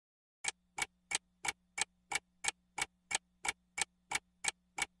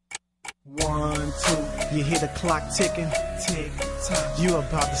1, 2, you hear the clock ticking, tick tock. You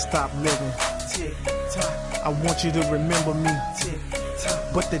about to stop living, tick tock. I want you to remember me, tick tock.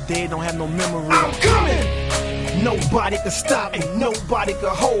 But the day don't have no memory. I'm coming. Nobody can stop me, nobody can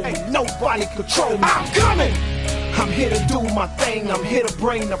hold me, nobody control me. I'm coming. I'm here to do my thing, I'm here to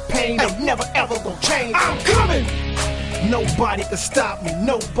bring the pain. I'm never ever gonna change. I'm coming. Nobody can stop me,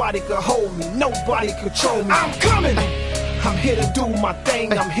 nobody can hold me, nobody control me. I'm coming. I'm here to do my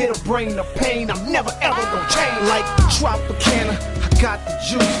thing, I'm here to bring the pain. I'm never ever gonna change. Like Tropicana, I got the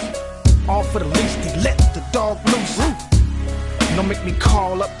juice. All for the least, they let the dog loose. Don't make me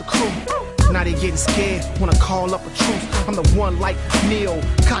call up the crew. Now they getting scared when I call up a truth. I'm the one like Neil,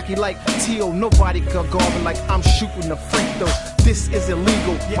 cocky like Teal. Nobody can guard me like I'm shooting a free throw. This is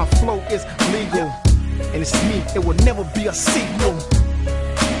illegal, my flow is legal. And it's me, it will never be a sequel.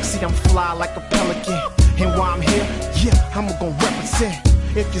 See, I'm fly like a pelican. And while I'm here, yeah, I'm gonna represent.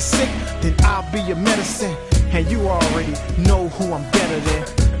 If you're sick, then I'll be your medicine. And you already know who I'm better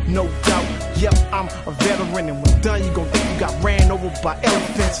than. No doubt, yep, I'm a veteran. And when done, you gon' think you got ran over by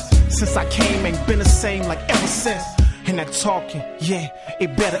elephants. Since I came, ain't been the same like ever since. And that talking, yeah,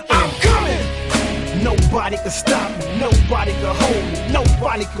 it better end. I'm coming! Nobody can stop me, nobody can hold me,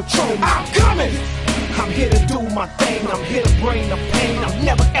 nobody control me. I'm coming! I'm here to do my thing, I'm here to bring the pain. I'm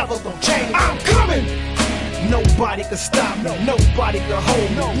never ever gonna change. I'm coming! Nobody can stop me, nobody can hold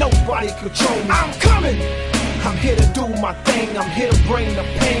me, nobody control me. I'm coming! I'm here to do my thing, I'm here to bring the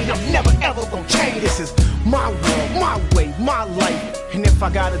pain. I'm never ever gonna change. This is my world, my way, my life. And if I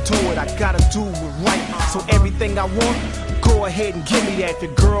gotta do it, I gotta do it right. So everything I want, go ahead and give me that. The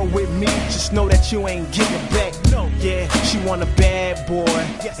girl with me, just know that you ain't getting it back. No, yeah, she want a bad boy,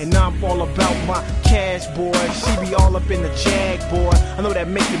 and I'm all about my cash, boy. She be all up in the jag, boy. I know that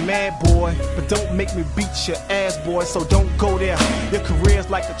make you mad, boy, but don't make me beat your ass, boy. So don't go there. Your career's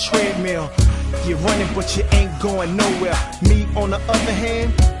like a treadmill. You're running, but you ain't going nowhere. Me, on the other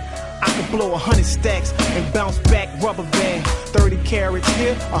hand, I can blow 100 stacks and bounce back rubber band. 30 carats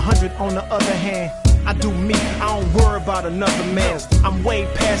here, 100 on the other hand. I do me, I don't worry about another man's. I'm way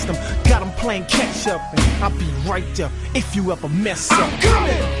past them, got them playing catch up. And I'll be right there if you ever mess up. I'm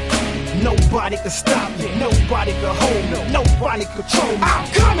coming! Nobody can stop me, nobody can hold me, nobody control me.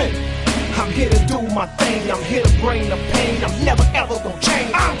 I'm coming! I'm here to do my thing, I'm here to bring the pain. I'm never ever gonna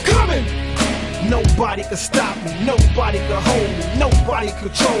change. I'm coming! Nobody can stop me, nobody can hold me, nobody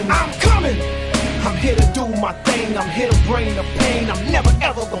control me. I'm coming! I'm here to do my thing, I'm here to bring the pain. I'm never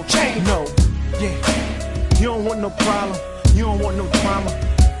ever gonna change. No, yeah, you don't want no problem, you don't want no drama.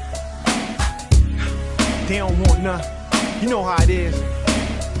 They don't want none, you know how it is.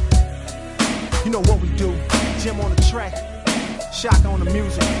 You know what we do, Jim on the track, Shock on the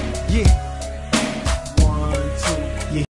music, yeah.